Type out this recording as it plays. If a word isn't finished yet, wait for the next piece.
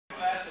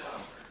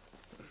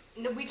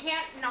No, we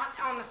can't, not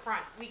on the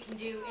front. We can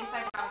do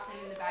inside the house and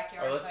in the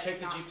backyard. Alright, let's take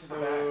the Jeep to the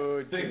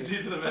back. Take the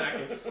Jeep to the back.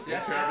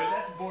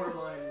 That's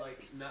borderline,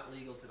 like, not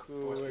legal to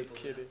force people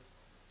to do.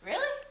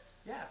 Really?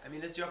 Yeah, I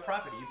mean, it's your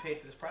property. You paid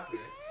for this property,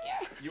 right?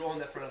 Yeah. You own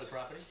that front of the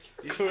property?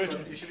 You should be able to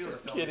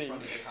film the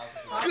front of the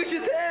house. Squish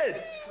his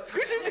head!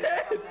 Squish his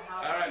head!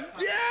 Alright.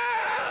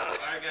 Yeah!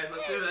 Alright, guys,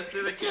 let's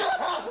do the kid.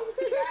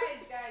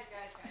 Guys.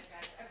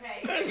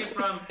 Okay.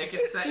 It can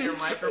set your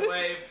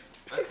microwave.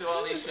 Let's do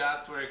all these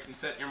shots where it can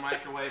set your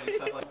microwave and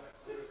stuff like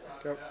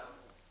that. Go.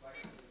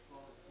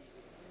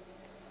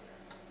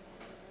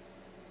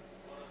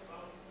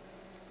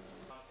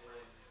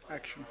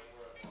 Action.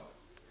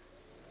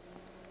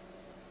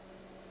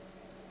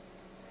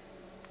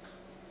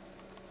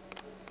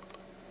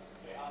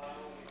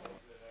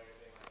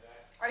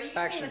 Are you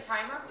using the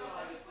timer?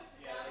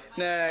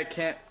 Nah, I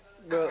can't.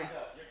 Well,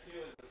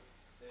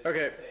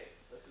 okay.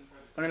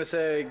 I'm gonna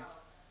say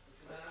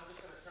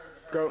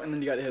go, and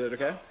then you gotta hit it,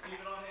 okay?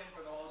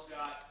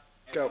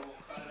 Go.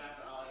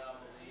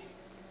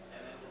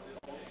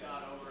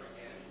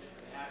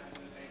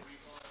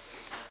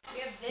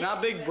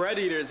 Not big bread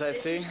eaters, I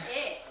see. This is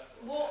it.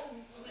 Well,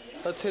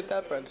 Let's hit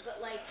that bread. but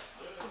like,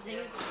 the thing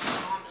is,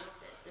 mom eats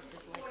this. This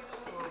is like,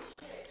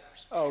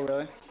 Oh,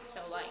 really? so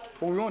like.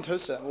 Well, we won't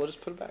toast it. We'll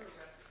just put it back.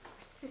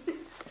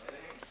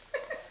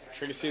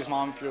 Tricky sees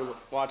mom if you're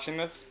watching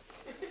this.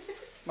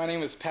 My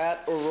name is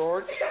Pat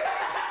O'Rourke.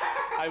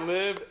 I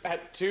live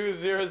at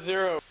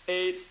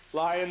 2008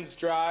 Lions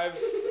Drive.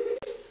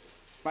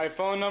 My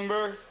phone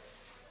number,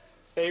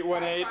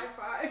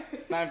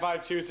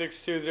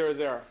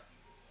 818-952-6200.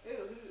 Who are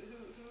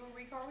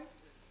we calling?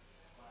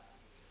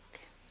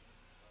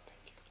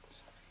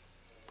 So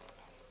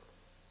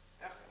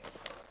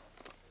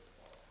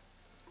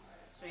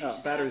Oh,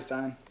 battery's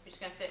dying. You're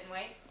just gonna sit and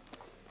wait?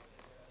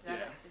 Is that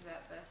it? Is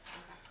that the...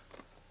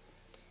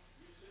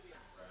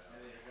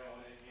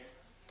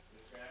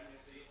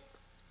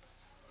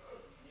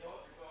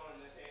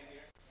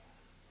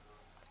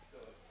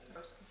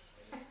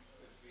 Okay.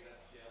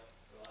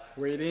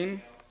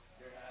 Waiting.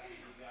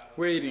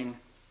 Waiting.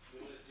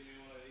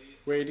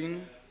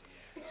 Waiting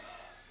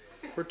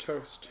for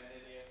toast.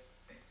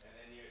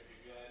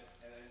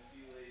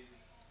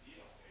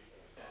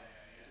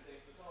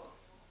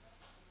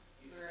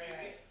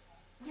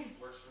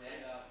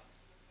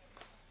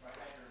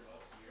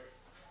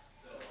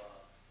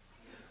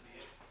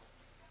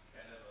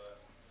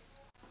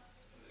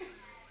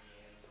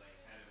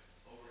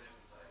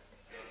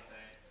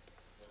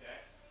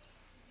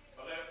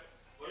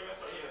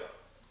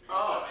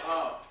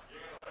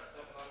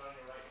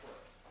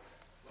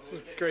 This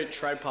is great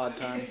tripod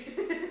time.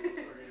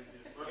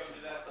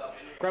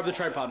 Grab the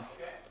tripod.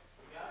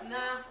 No.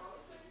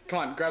 Come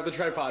on, grab the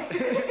tripod.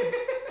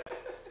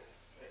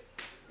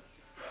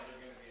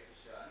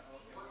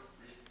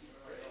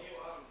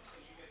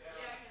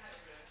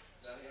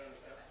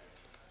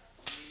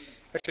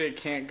 Actually, it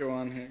can't go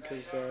on here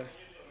because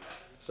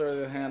sorry,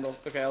 the handle.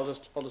 Okay, I'll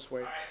just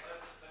wait.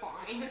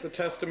 Fine. It's a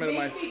testament of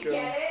my skill.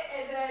 Get it,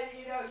 and then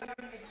you don't even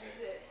use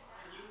it.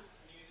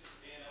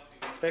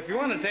 If you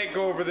want to take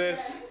over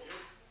this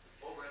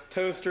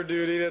toaster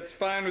duty, that's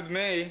fine with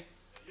me.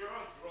 You're on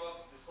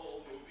drugs this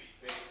whole movie,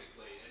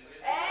 basically.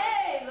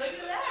 Hey, look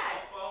at that.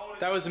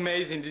 That was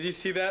amazing. Did you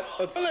see that?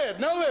 Let's no lid,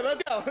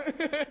 let's go.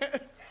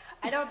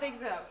 I don't think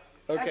so.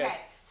 Okay.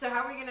 So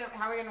how are we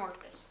gonna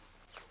work this?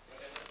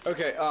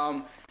 Okay,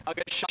 I'll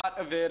get a shot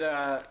of it.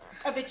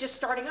 Of it just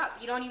starting up.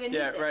 You don't even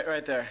need this. Yeah,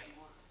 right there.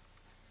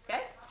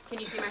 Okay. Can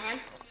you see my hand?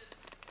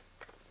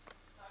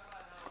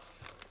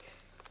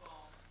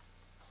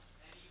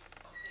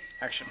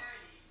 Action.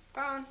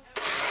 Phone.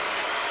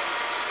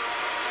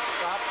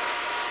 Stop.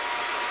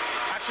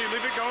 Actually,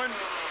 leave it going.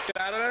 Get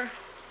out of there.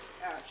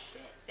 Oh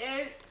shit,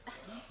 dude.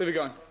 Leave it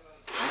going.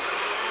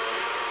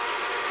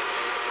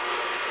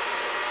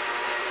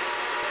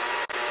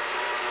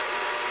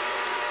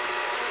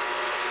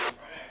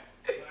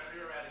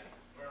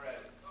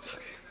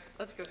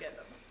 Let's go get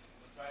them.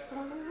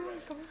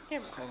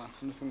 Hold on,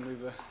 I'm just gonna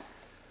leave the.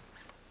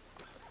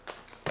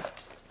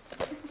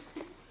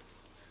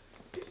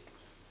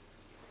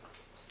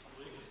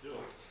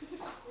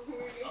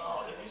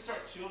 Oh, if you start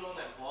chewing on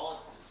that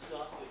ball, it's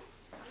disgusting.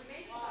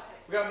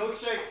 We got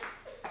milkshakes.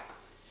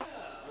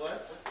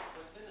 What?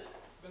 What's in it?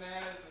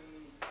 Bananas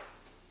and.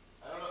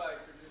 I don't know.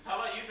 How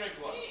about you drink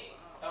one?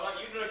 How about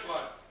you drink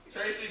one?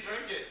 Tracy,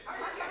 drink it.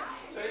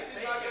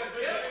 Tracy's not gonna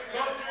drink it.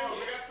 No,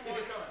 we got some more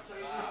coming.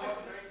 Tracy,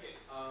 don't drink it.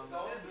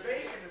 There's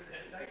bacon in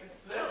this. I can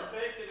smell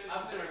bacon in this.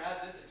 I've never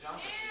had this at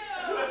John's.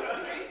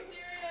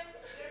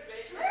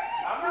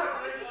 I'm not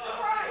drinking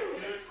surprise. You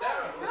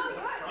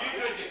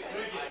drink it.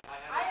 Drink it.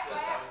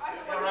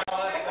 Around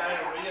like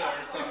diarrhea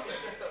or something.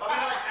 I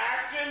mean, like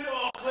action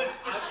or clench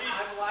the cheeks.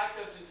 I'm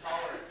lactose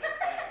intolerant.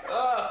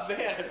 Oh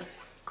man,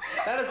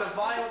 That is a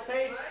vile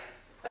taste.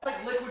 That's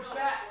like liquid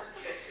fat.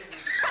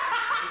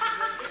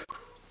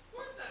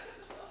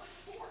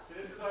 See,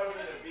 this is why we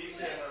need a beef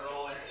camera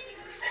rolling.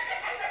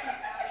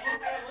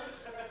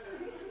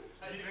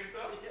 You drink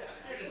some? Yeah.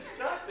 You're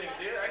disgusting,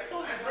 dude. I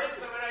told you to drink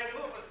some and I knew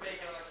it was bacon.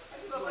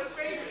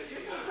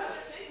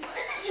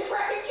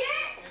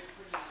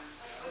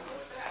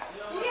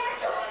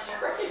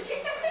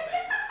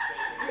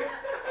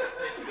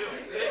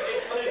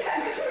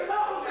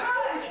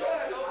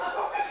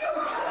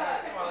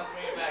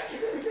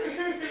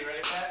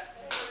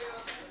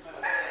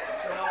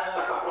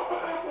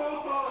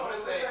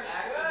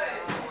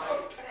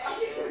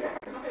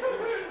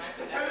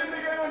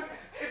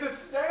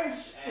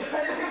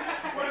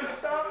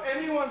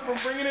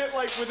 it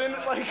like within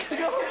like.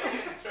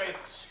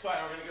 Trace,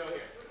 quiet. We're gonna go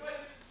here.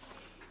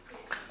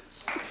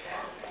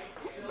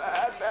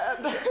 Bad.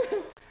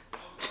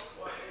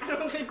 I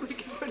don't think we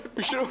can put it.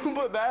 We should have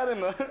put that in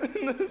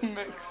the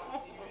mix.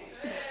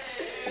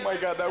 Oh my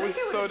god, that was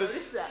so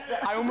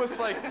I almost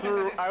like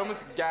threw. I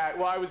almost gagged.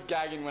 Well, I was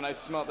gagging when I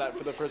smelled that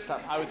for the first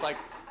time. I was like,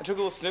 I took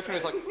a little sniff and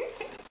it was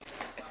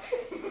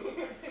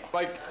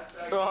like,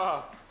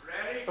 oh.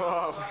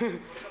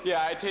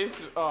 Yeah, I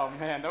tasted. Oh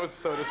man, that was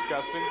so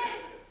disgusting.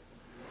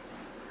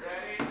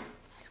 Ready?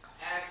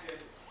 Action.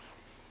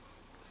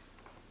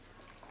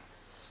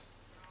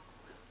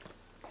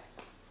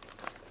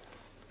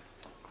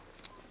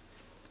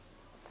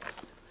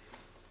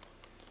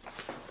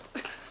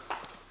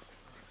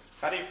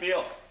 How do you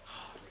feel?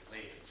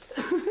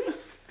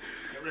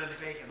 Get rid of the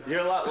bacon. You're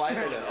a lot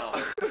lighter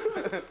now.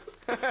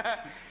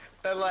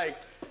 That like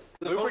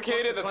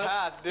lubricated the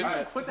path, didn't You it?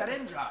 should put that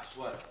in, Josh.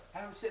 What?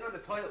 Have him sitting on the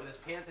toilet with his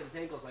pants and his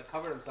ankles like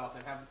covering himself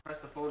and have him press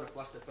the phone to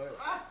flush the toilet.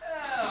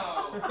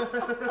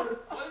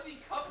 What is he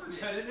covered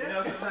in? You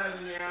know, sometimes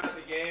when you're out at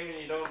the game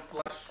and you don't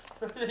flush.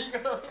 There you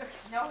go.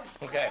 No.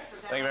 Okay,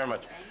 thank you very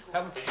much.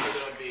 Have him.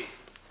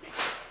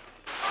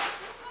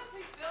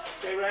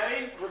 Okay,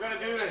 ready? We're gonna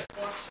do this.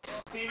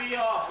 TV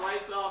off,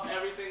 lights off,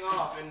 everything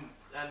off, and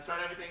turn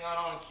everything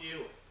on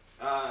cue.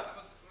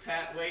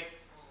 Pat, wait.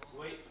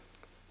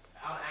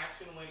 On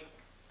action, wait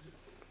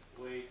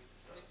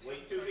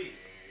 2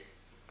 beats.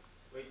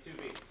 Wait 2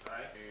 beats,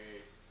 alright?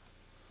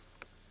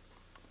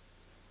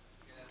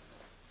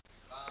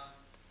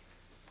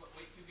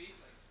 Wait 2 beats,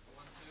 like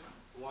 1,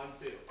 2. 1,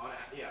 2. On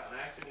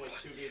action, wait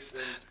 2 beats,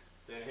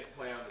 then hit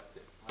play on the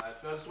tape.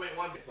 No, just wait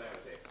 1 beat, play on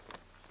the tape.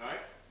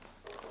 Alright?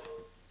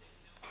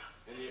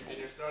 And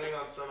you're starting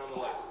on turn on the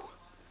lights.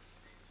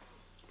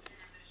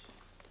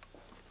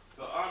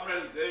 So I'm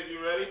ready. Dave,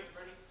 you ready?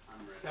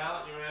 I'm ready.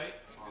 Talent, you ready?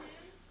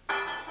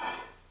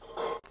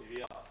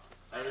 TV off.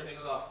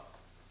 Everything's off.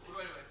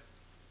 Wait.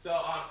 So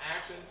on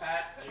action,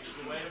 Pat, the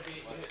way to be,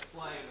 you hit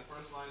play, and the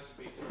first line should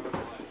be turn on the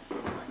light.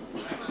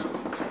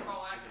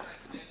 Call action, I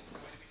understand. It's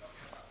the way to be.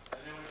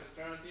 And then when it's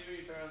turn on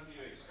TV, you turn on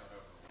TV.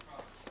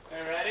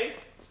 Okay, ready?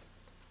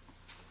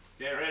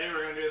 Okay, ready?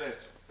 We're gonna do this.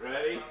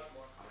 Ready?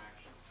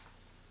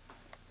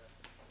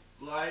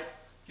 Lights,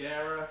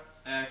 camera,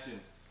 action.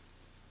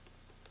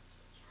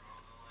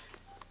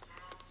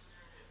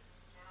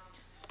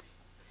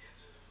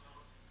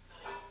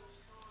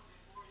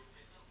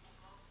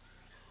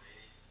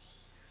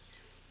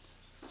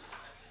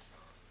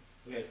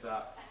 Okay,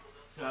 stop.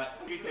 Cut.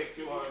 You take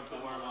 2 arms to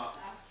warm up.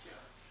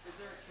 Is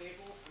there a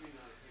cable? I mean,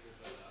 not a cable,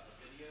 but a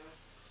video?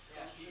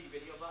 Yeah, TV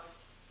video button?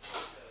 To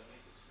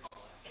make it screen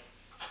black.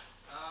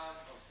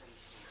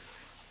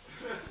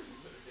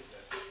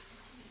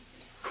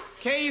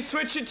 Can't you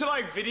switch it to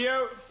like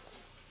video?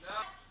 No.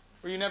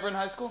 Were you never in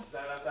high school? Is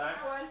that enough time?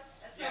 Was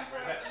at some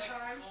point at the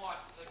time. We'll watch.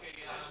 Okay,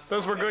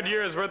 Those were good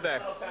years, weren't they?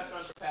 Little test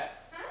run for Pat.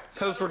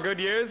 Those were good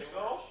years.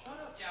 Go.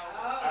 yeah,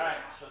 Alright,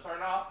 so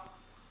turn off.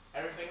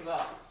 Everything's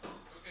off.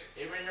 okay.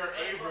 Even your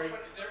Avery.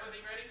 Is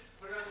everything ready?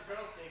 Put it on the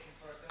drill station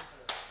first, then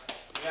put it on.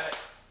 You got it.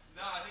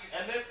 No, I think it's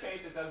In this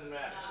case, it doesn't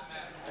matter.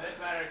 In this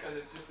matter, because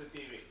it's just the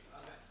TV.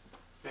 okay.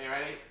 Okay,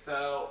 ready?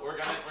 So we're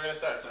gonna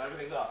start. So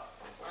everything's off.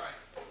 Alright.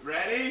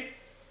 Ready?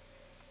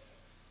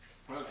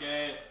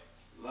 Okay.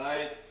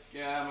 Light,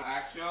 camera,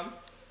 action.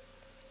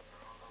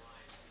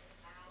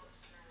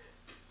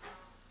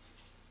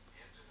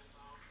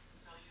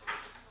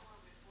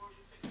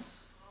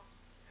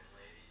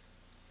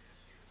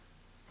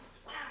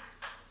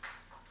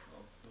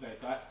 Okay,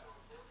 cut.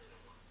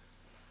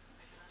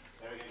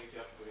 There we go. Get you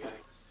up.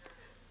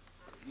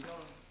 You don't.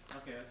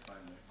 Okay, that's fine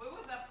there. We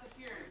was up to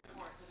here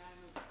before, so now I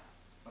moved.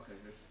 Okay,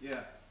 good.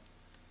 Yeah.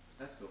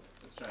 That's cool.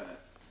 Let's try that.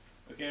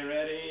 Okay,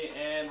 ready,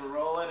 and we're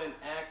rolling in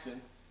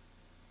action.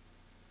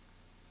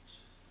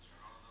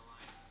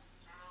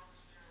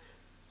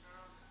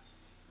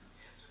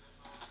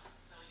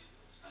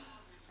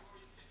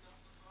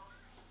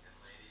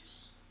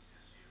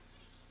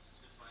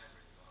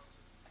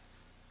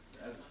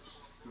 That's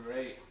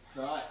great.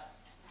 Cut.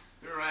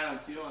 You're right on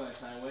cue on that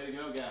time. Way to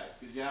go, guys.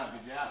 Good job.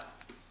 Good job.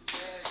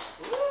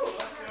 Woo!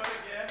 Let's do it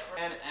again.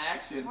 And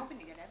action. I'm hoping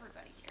to get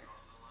everybody here.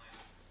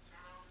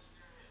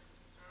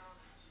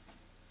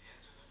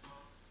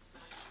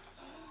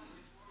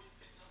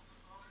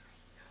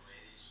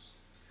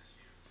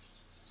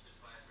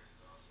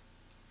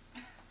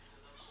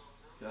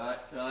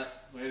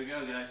 Cut. Way to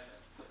go, guys.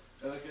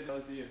 That looked good. That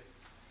was you.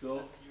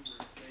 Cool.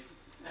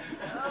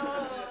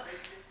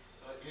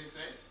 His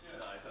face?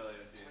 No, I totally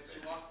didn't see his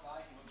face.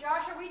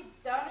 Josh, are we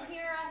done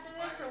here after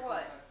this or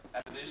what?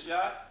 After this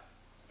shot,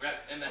 we're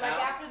in the Like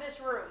house. after this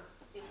room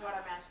is what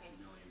I'm asking.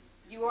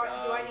 Do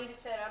I need to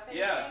set up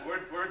anything? Yeah,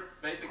 we're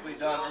basically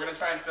done. We're gonna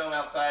try and film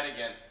outside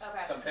again.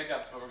 Okay. Some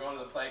pickups, but we're going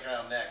to the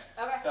playground next.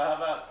 Okay. So how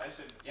about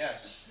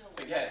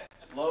again,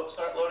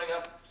 start loading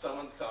up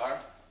someone's car,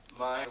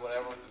 mine,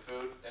 whatever, with the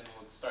food, and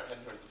we'll start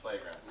heading towards the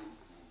playground.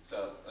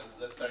 So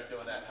let's start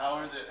doing that. How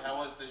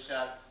was the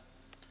shots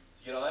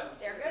You get all that?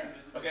 They're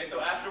good. Okay,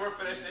 so after we're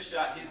finished this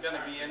shot, he's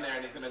gonna be in there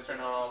and he's gonna turn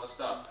on all the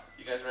stuff.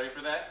 You guys ready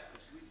for that?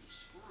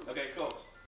 Okay, cool.